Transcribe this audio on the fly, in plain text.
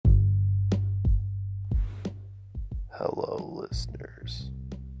Hello, listeners.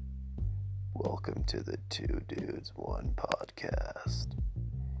 Welcome to the Two Dudes, One podcast.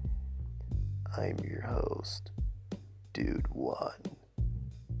 I'm your host, Dude One.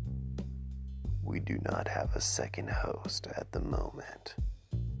 We do not have a second host at the moment.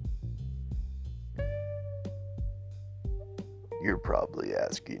 You're probably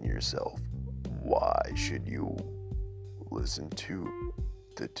asking yourself, why should you listen to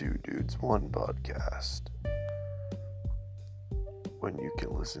the Two Dudes, One podcast when you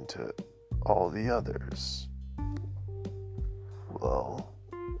can listen to all the others? Well,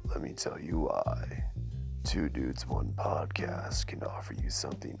 let me tell you why. Two Dudes, One podcast can offer you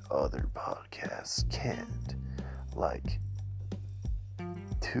something other podcasts can't, like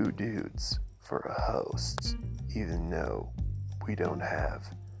two dudes for a host, even though we don't have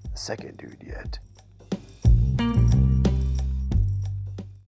a second dude yet.